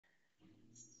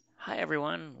Hi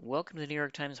everyone, welcome to the New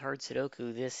York Times Hard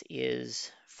Sudoku. This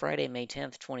is Friday, May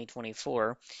 10th,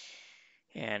 2024,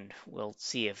 and we'll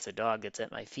see if the dog that's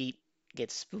at my feet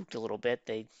gets spooked a little bit.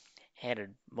 They had a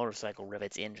motorcycle rev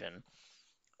its engine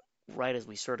right as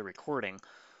we started recording.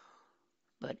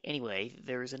 But anyway,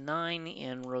 there's a 9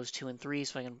 in rows 2 and 3,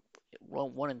 so I can row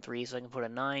 1 and 3, so I can put a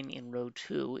 9 in row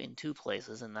 2 in two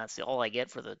places, and that's all I get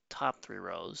for the top 3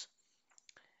 rows.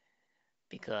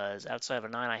 Because outside of a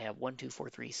 9, I have 1, 2, 4,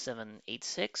 3, 7, 8,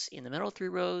 6. In the middle 3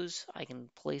 rows, I can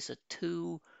place a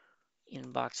 2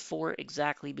 in box 4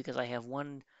 exactly because I have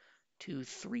 1, 2,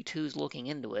 3 twos looking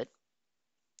into it.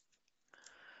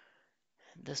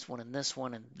 This one and this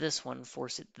one and this one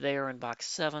force it there in box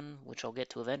 7, which I'll get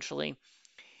to eventually.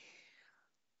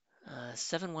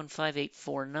 7, 1, 5, 8,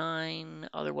 4, 9.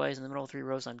 Otherwise, in the middle 3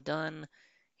 rows, I'm done.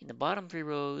 In the bottom 3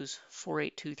 rows, 4,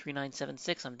 8, 2, 3, 9, 7,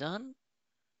 6, I'm done.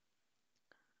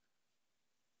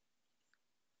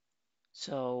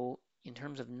 So in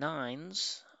terms of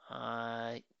 9s,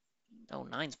 oh,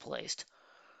 9's placed.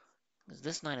 Because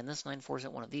this 9 and this 9 force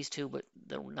at one of these two, but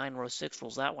the 9 row 6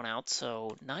 rules that one out.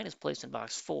 So 9 is placed in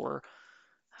box 4.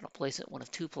 I'll place it one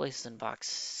of two places in box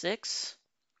 6.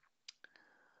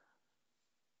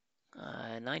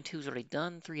 9, 2 is already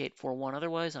done. 3, 8, 4, 1.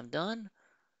 Otherwise, I'm done.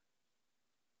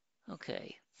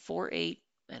 Okay, 4, 8,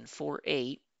 and 4,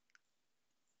 8.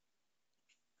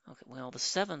 Okay, well, the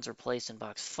 7s are placed in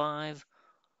box 5.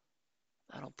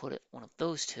 I'll put it one of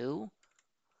those two.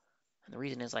 And the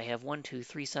reason is I have 1, 2,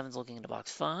 3 7s looking into box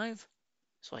 5.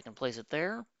 So I can place it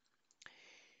there.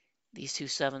 These two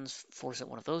 7s force at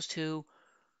one of those two.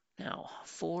 Now,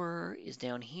 4 is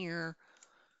down here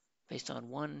based on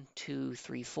 1, 2,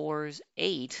 3, 4s.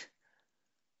 8.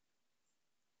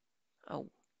 Oh,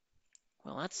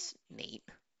 well, that's neat.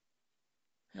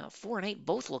 Now, 4 and 8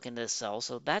 both look into this cell,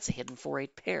 so that's a hidden 4-8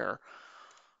 pair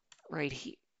right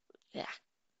here. Yeah.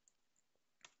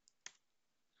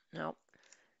 Now,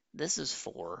 this is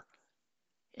 4,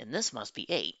 and this must be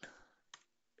 8.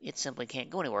 It simply can't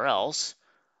go anywhere else.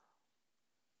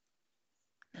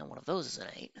 Now, one of those is an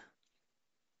 8.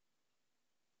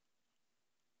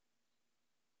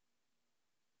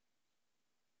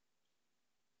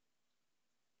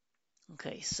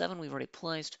 Okay, 7 we've already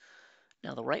placed.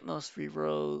 Now, the rightmost 3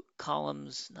 row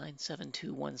columns, 9, 7,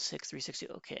 2, 1, 6, 3, 6, 2.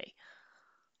 Okay,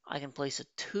 I can place a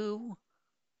 2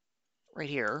 right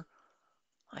here.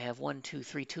 I have 1, 2,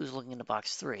 3 twos looking into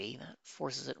box 3. That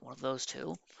forces it one of those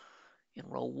two in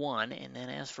row 1. And then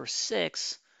as for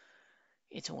 6,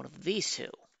 it's one of these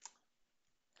two.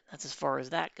 That's as far as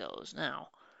that goes. Now,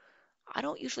 I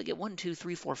don't usually get 1, 2,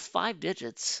 3, 4, 5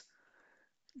 digits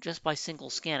just by single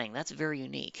scanning. That's very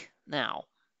unique. Now,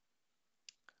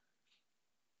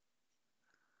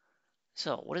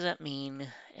 so what does that mean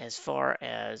as far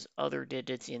as other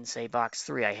digits in, say, box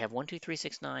 3? I have 1, 2, 3,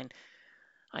 6, 9.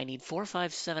 I need 4,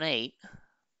 5, 7, 8.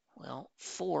 Well,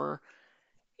 4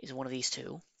 is one of these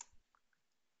two.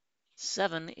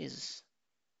 7 is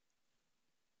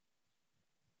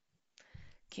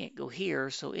can't go here,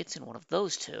 so it's in one of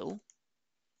those two.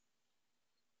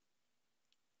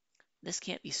 This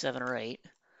can't be 7 or 8.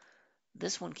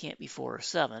 This one can't be 4 or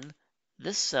 7.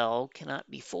 This cell cannot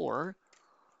be 4.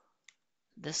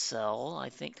 This cell, I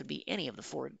think, could be any of the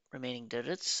 4 remaining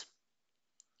digits.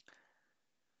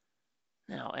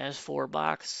 Now, as for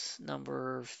box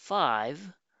number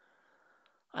 5,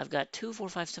 I've got 2, 4,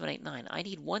 5, 7, 8, 9. I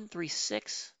need 1, 3,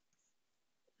 6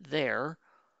 there,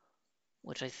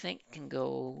 which I think can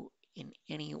go in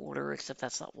any order except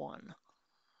that's not 1.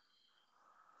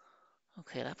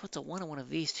 Okay, that puts a 1 in one of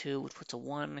these two, which puts a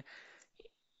 1 in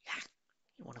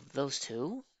one of those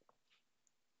two.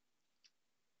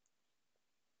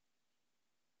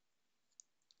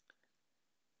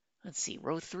 Let's see,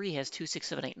 row 3 has 2, 6,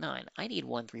 7, 8, 9. I need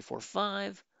 1, 3, 4,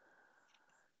 5.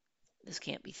 This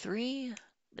can't be 3.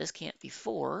 This can't be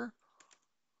 4.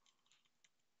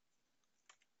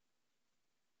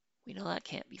 We know that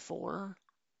can't be 4.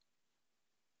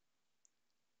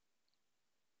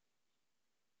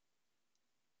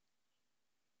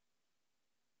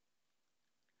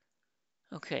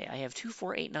 Okay, I have 2,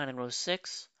 4, 8, 9 in row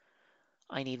 6.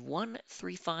 I need 1,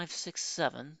 3, 5, 6,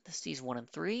 7. This sees 1 and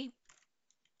 3.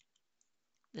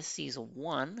 This sees a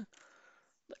 1,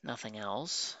 but nothing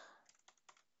else.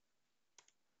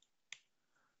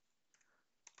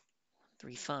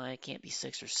 3, 5 can't be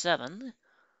 6 or 7.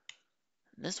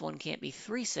 This one can't be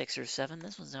 3, 6, or 7.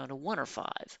 This one's down to 1 or 5.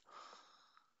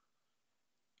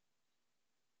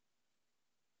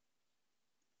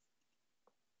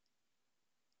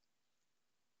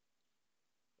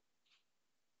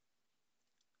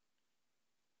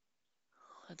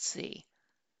 Let's see.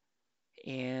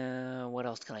 And what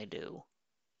else can I do?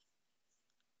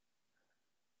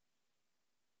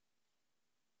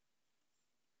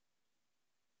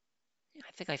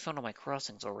 I think I found all my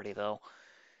crossings already, though.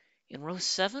 In row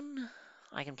 7,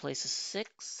 I can place a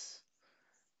 6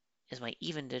 as my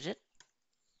even digit,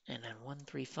 and then 1,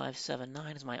 3, 5, 7,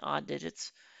 9 is my odd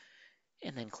digits,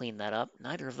 and then clean that up.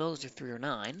 Neither of those are 3 or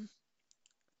 9.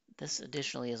 This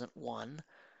additionally isn't 1.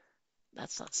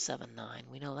 That's not 7, 9.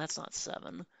 We know that's not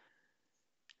 7.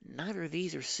 Neither of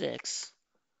these are 6.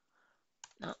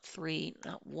 Not 3,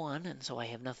 not 1, and so I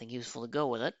have nothing useful to go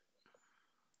with it.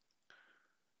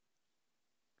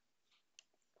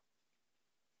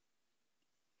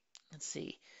 Let's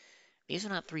see. These are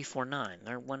not 3, 4, 9.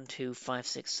 They're 1, 2, 5,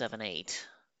 6, 7, 8.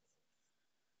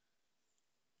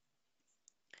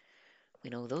 We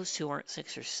know those two aren't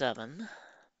 6 or 7.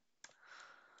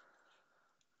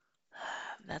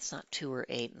 That's not 2 or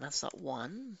 8, and that's not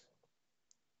 1.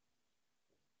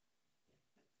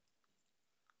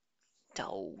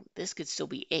 Oh, this could still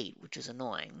be 8, which is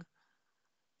annoying.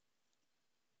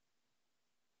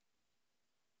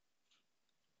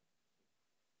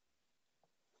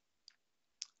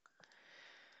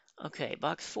 Okay,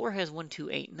 box 4 has 1,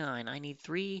 2, 8, 9. I need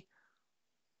 3,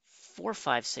 4,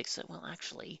 5, 6. Well,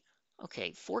 actually,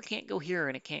 okay, 4 can't go here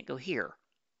and it can't go here.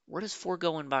 Where does 4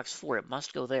 go in box 4? It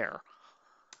must go there.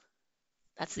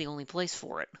 That's the only place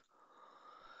for it.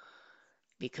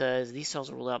 Because these cells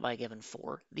are ruled out by a given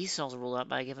 4. These cells are ruled out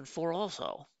by a given 4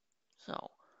 also. So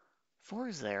 4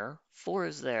 is there, 4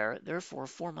 is there, therefore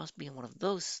 4 must be in one of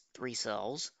those 3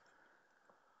 cells.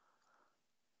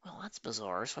 Well, that's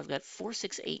bizarre. So I've got 4,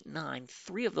 6, 8, 9.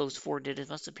 3 of those 4 digits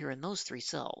must appear in those 3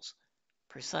 cells.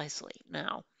 Precisely.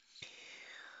 Now,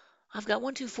 I've got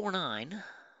 1, 2, 4, 9.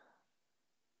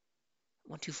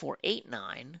 1, 2, 4, 8,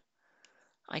 9.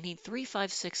 I need 3,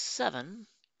 5, 6, 7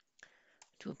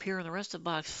 to appear in the rest of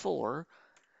box 4,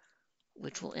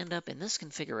 which will end up in this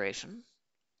configuration.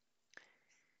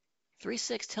 3,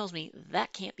 6 tells me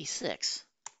that can't be 6.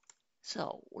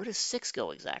 So, where does 6 go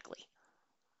exactly?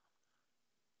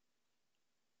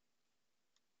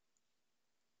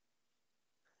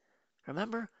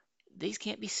 Remember, these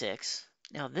can't be 6.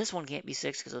 Now, this one can't be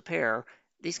 6 because of the pair.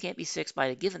 These can't be 6 by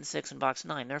the given 6 in box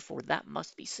 9. Therefore, that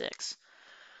must be 6.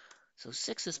 So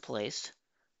 6 is placed.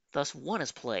 Thus, 1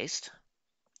 is placed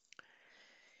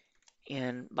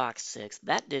in box 6.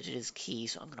 That digit is key,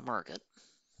 so I'm going to mark it.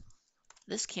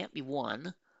 This can't be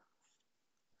 1.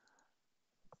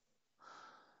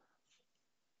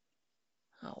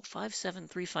 Oh, 5, 7,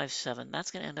 3, 5, 7.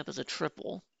 That's going to end up as a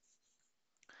triple.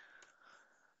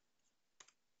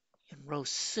 In row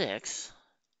 6.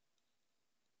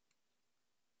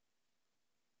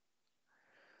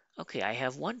 Okay, I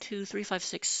have 1, 2, 3, 5,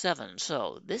 6, 7.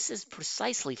 So this is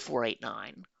precisely 4, 8,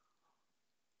 9.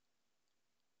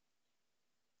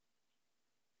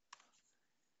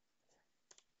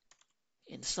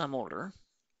 In some order.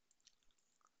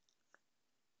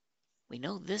 We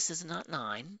know this is not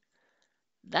 9.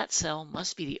 That cell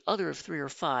must be the other of 3 or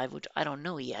 5, which I don't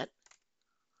know yet.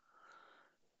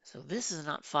 So this is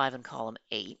not 5 in column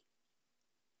 8.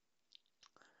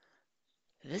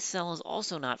 This cell is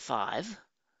also not 5.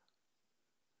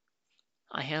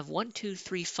 I have 1, 2,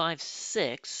 3, 5,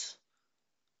 6.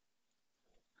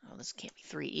 Oh, this can't be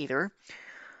 3 either.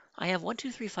 I have 1,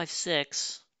 2, 3, 5,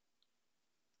 6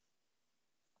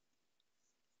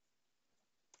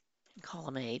 in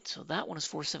column 8. So that one is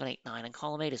 4, 7, 8, 9, and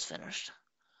column 8 is finished.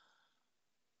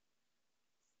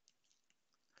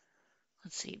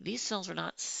 Let's see. These cells are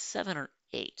not 7 or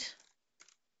 8.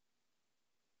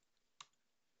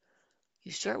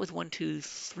 You start with 1, 2,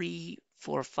 3,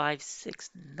 4, 5, 6,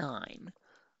 9.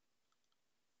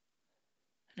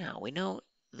 Now, we know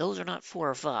those are not 4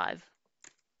 or 5.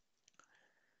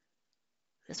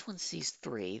 This one sees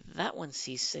 3. That one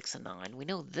sees 6 and 9. We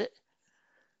know that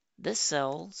this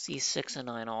cell sees 6 and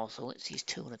 9 also. It sees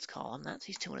 2 in its column. That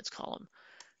sees 2 in its column.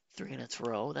 3 in its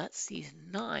row. That sees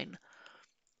 9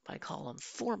 by column,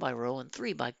 4 by row, and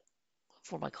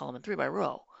 4 by column, and 3 by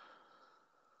row.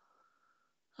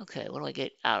 Okay, what do I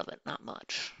get out of it? Not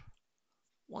much.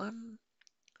 1,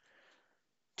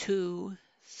 2,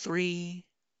 3.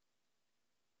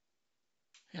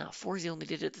 Yeah, 4 is the only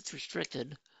digit that's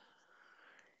restricted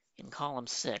in column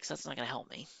 6. That's not going to help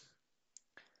me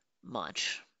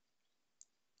much.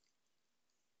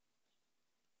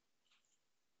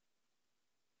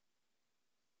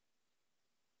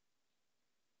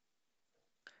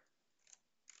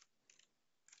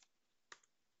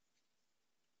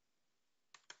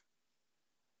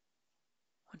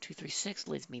 One, 2, 3, 6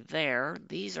 leads me there.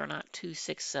 These are not 2,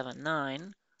 6, 7,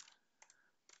 9.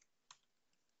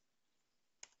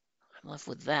 I'm left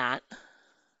with that.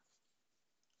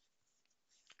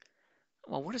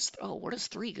 Well, where does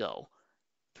 3 go?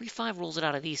 3, 5 rolls it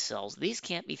out of these cells. These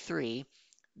can't be 3.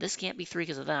 This can't be 3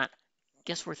 because of that.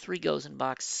 Guess where 3 goes in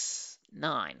box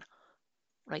 9?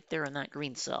 Right there in that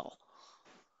green cell.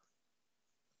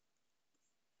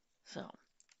 So,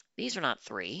 these are not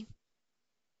 3.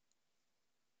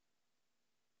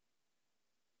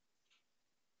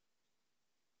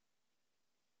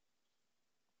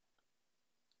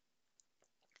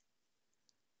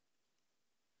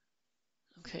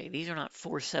 Okay, these are not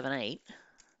 4, 7, 8.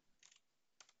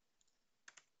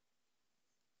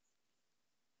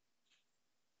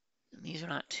 And these are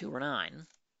not 2 or 9.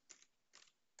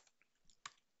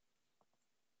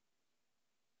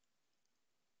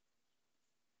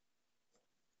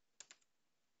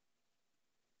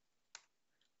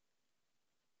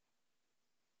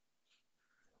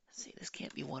 Let's see, this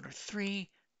can't be 1 or 3.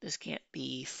 This can't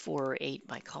be 4 or 8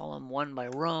 by column, 1 by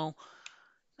row.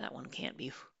 That one can't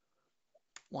be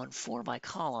 1, 4 by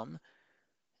column.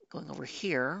 Going over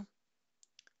here,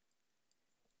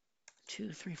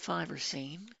 2, 3, 5 are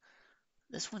seen.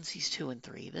 This one sees 2 and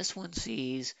 3. This one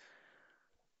sees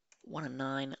 1 and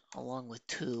 9 along with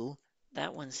 2.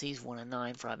 That one sees 1 and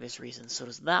 9 for obvious reasons. So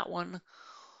does that one.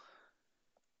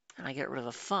 And I get rid of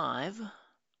a 5.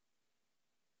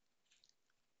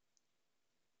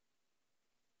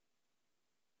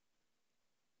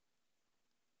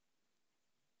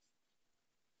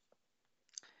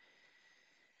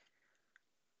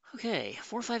 Okay,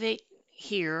 4, 5, 8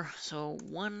 here. So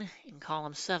 1 in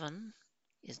column 7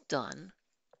 is done.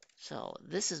 So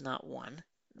this is not 1.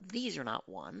 These are not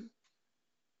 1.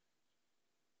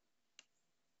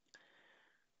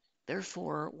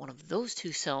 Therefore, one of those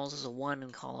two cells is a 1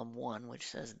 in column 1, which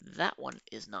says that one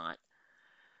is not.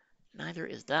 Neither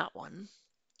is that one.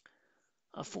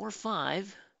 A 4,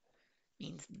 5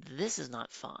 means this is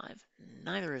not 5.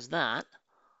 Neither is that.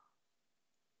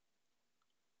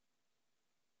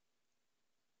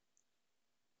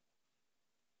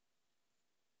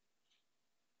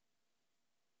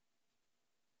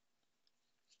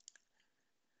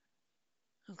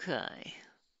 Okay.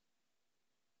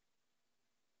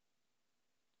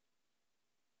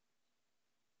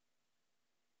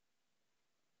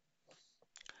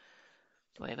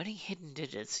 Do I have any hidden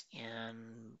digits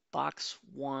in box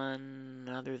 1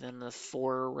 other than the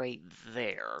 4 right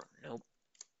there? Nope.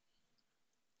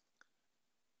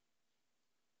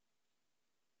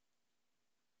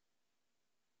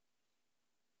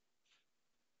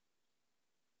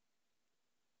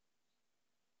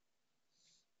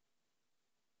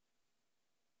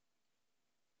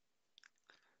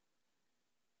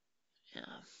 Yeah.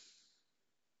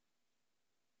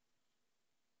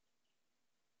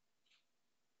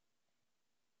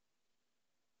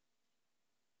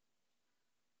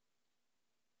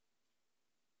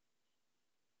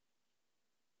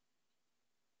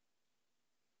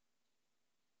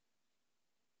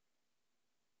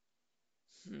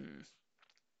 Hmm.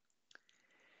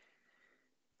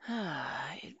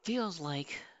 It feels like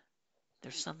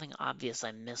there's something obvious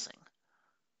I'm missing.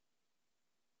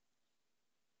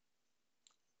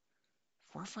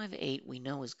 4, 5, 8 we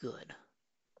know is good.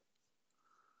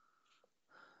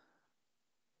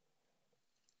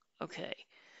 Okay.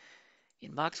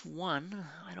 In box 1,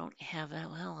 I don't have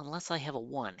that. Well, unless I have a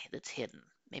 1 that's hidden.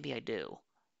 Maybe I do.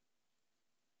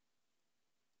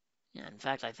 Yeah, in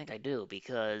fact, I think I do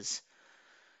because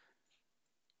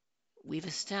we've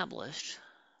established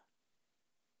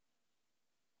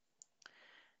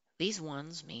these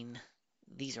ones mean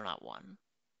these are not 1.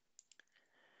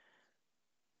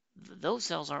 Those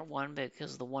cells aren't 1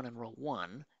 because of the 1 in row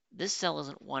 1. This cell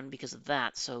isn't 1 because of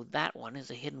that, so that one is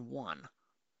a hidden 1.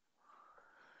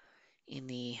 In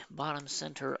the bottom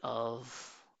center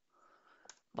of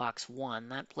box 1,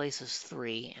 that places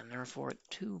 3, and therefore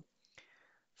 2,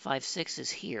 5, 6 is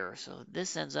here. So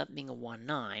this ends up being a 1,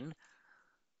 9,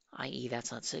 i.e.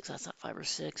 that's not 6, that's not 5 or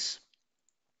 6.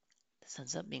 This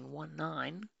ends up being 1,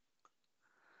 9.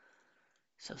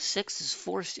 So 6 is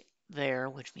forced there,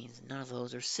 which means none of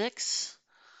those are 6.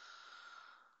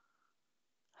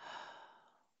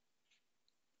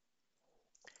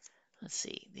 Let's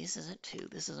see, this isn't 2,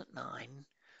 this isn't 9.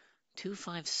 2,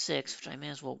 5, 6, which I may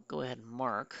as well go ahead and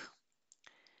mark,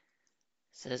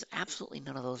 says absolutely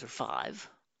none of those are 5.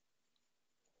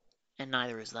 And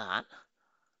neither is that.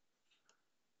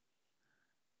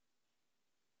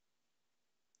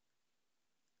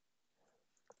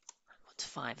 What's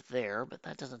 5 there, but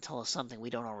that doesn't tell us something we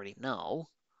don't already know.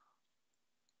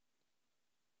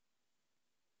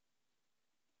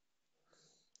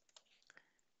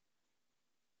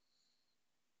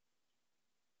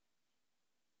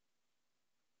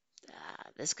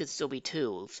 This could still be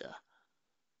 2. So.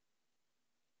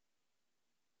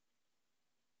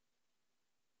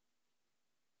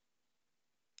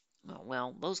 Oh,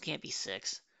 well, those can't be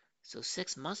 6. So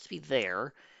 6 must be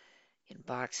there in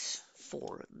box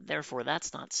 4. Therefore,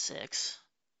 that's not 6.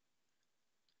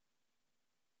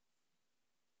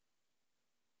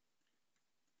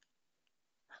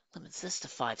 Limits this to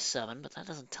 5, 7, but that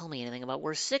doesn't tell me anything about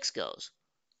where 6 goes.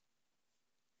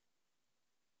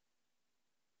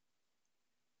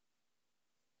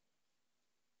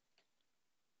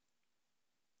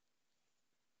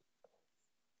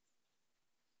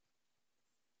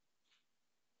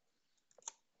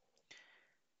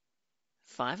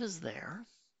 Five is there.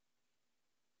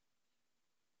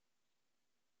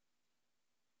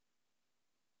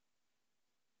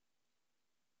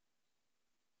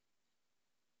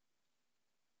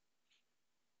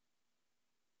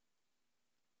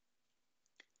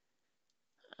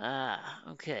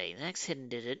 Okay. The next hidden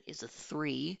digit is a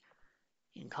 3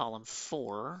 in column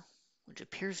 4, which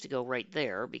appears to go right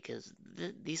there because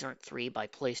these aren't 3 by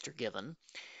placed or given.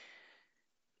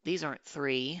 These aren't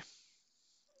 3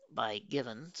 by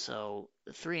given, so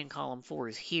the 3 in column 4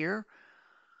 is here.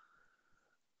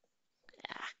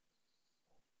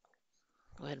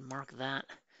 Go ahead and mark that.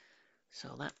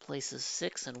 So that places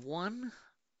 6 and 1.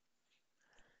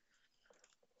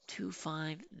 2,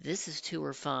 5. This is 2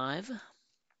 or 5.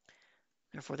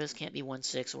 Therefore, this can't be 1,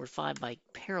 6 or 5 by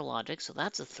pair logic, so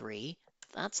that's a 3.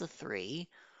 That's a 3.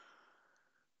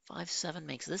 5, 7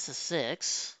 makes this a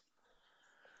 6.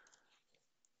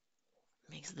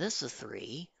 Makes this a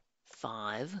 3.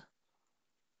 5.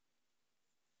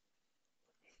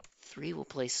 3 will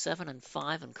place 7 and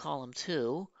 5 in column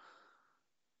 2.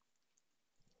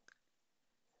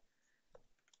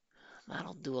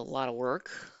 That'll do a lot of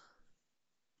work.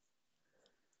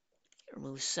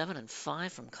 Remove 7 and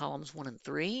 5 from columns 1 and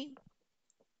 3.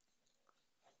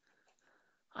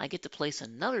 I get to place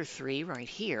another 3 right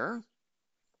here.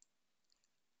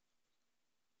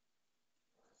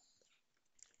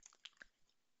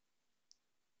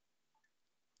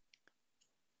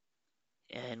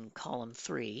 And column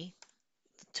 3.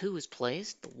 The 2 is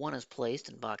placed. The 1 is placed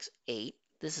in box 8.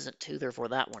 This isn't 2, therefore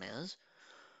that one is.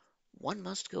 1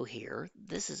 must go here.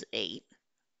 This is 8.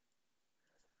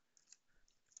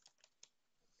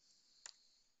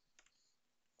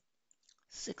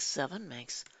 6, 7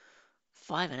 makes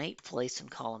 5 and 8 placed in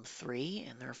column 3,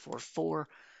 and therefore 4,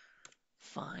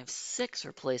 5, 6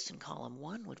 are placed in column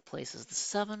 1, which places the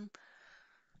 7,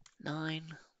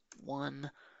 9,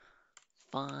 1,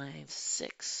 5,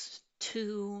 6,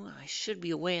 2. I should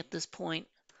be away at this point.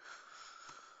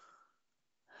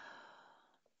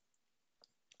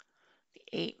 The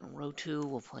 8 in row 2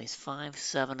 will place 5,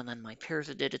 7, and then my pairs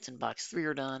of digits in box 3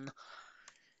 are done.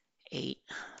 8,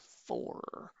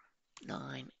 4,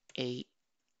 9, 8,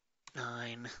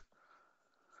 9,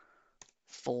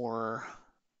 4.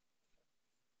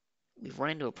 We've run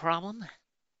into a problem,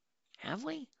 have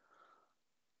we?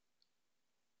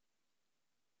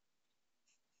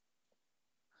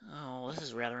 Oh, this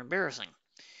is rather embarrassing.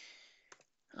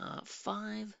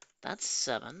 5, that's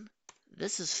 7.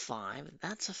 This is 5,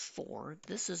 that's a 4.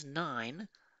 This is 9.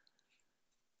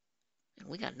 And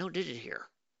we got no digit here.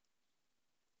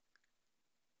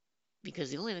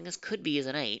 Because the only thing this could be is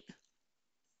an 8.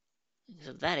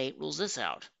 So that 8 rules this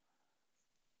out.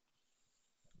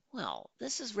 Well,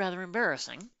 this is rather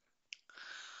embarrassing.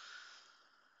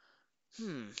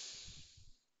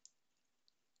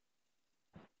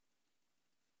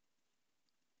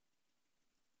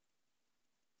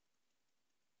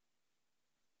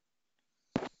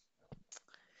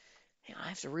 Yeah, I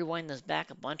have to rewind this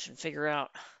back a bunch and figure out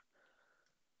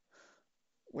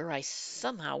where I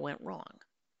somehow went wrong.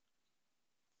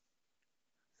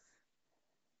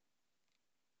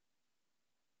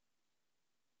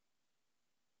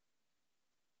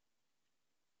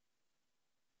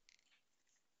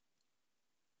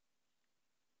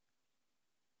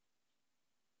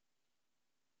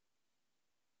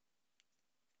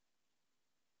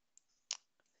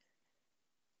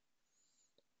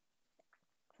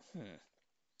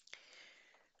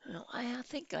 Well, I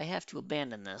think I have to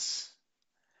abandon this.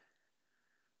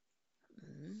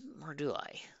 Or do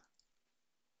I?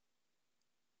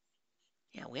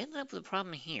 Yeah, we ended up with a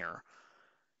problem here.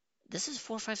 This is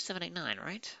 4, 5, 7, 8, 9,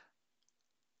 right?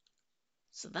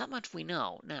 So that much we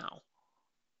know now.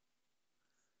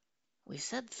 We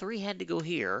said 3 had to go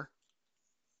here.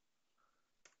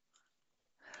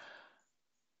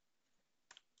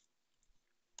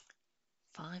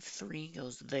 5, 3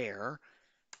 goes there.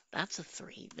 That's a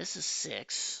 3. This is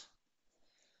 6.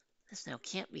 This now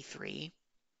can't be 3.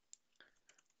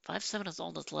 5, 7 is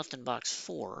all that's left in box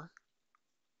 4.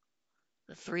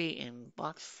 The 3 in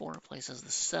box 4 replaces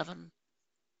the 7.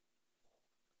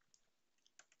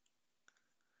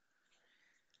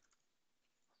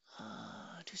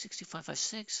 265, 5,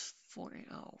 6, 4,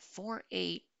 4,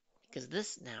 8, because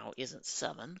this now isn't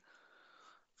 7.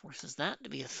 Forces that to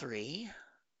be a 3.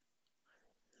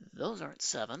 Those aren't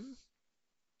 7.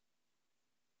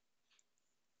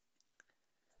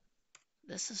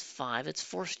 This is 5. It's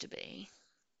forced to be.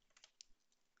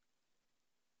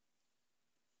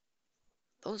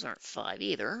 Those aren't 5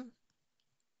 either.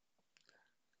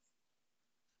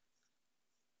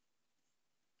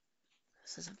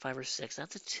 This isn't 5 or 6.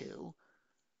 That's a 2.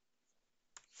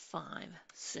 5,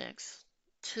 6,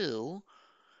 2,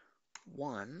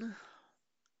 1.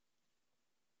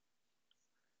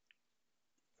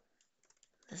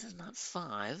 This is not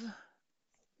 5.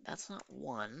 That's not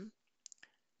 1.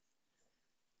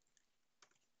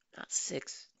 Not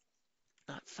 6.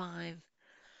 Not 5.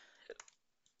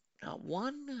 Not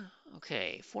 1.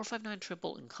 Okay, 4, 5, 9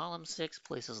 triple in column 6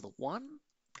 places the 1.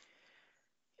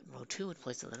 In row 2 in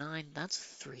place of the 9. That's a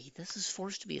 3. This is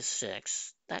forced to be a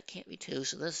 6. That can't be 2,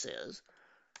 so this is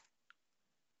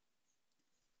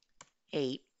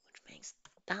 8, which makes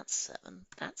that's 7.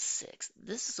 That's 6.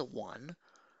 This is a 1.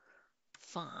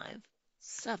 5,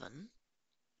 7,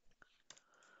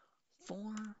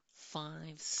 4,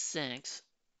 5, 6,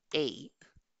 8.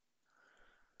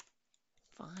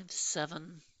 5,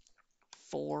 7,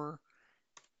 4,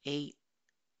 8.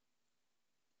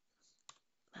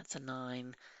 That's a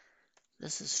 9.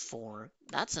 This is 4.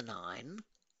 That's a 9.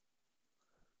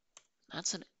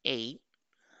 That's an 8.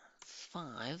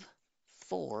 5,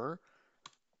 4,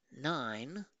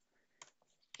 9,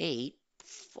 8,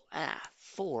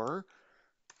 4,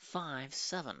 5,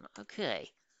 7.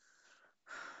 Okay.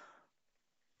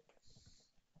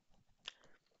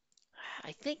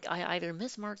 I think I either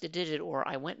mismarked a digit or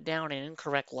I went down an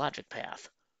incorrect logic path.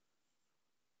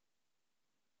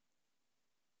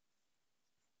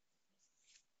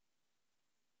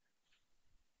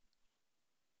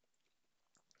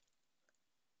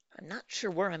 I'm not sure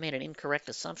where I made an incorrect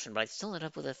assumption, but I still ended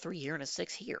up with a 3 here and a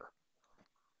 6 here.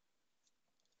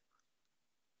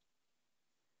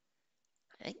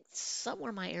 I think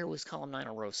somewhere my error was column 9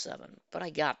 or row 7, but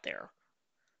I got there.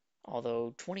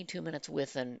 Although 22 minutes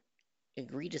with an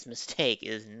egregious mistake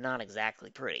is not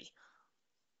exactly pretty.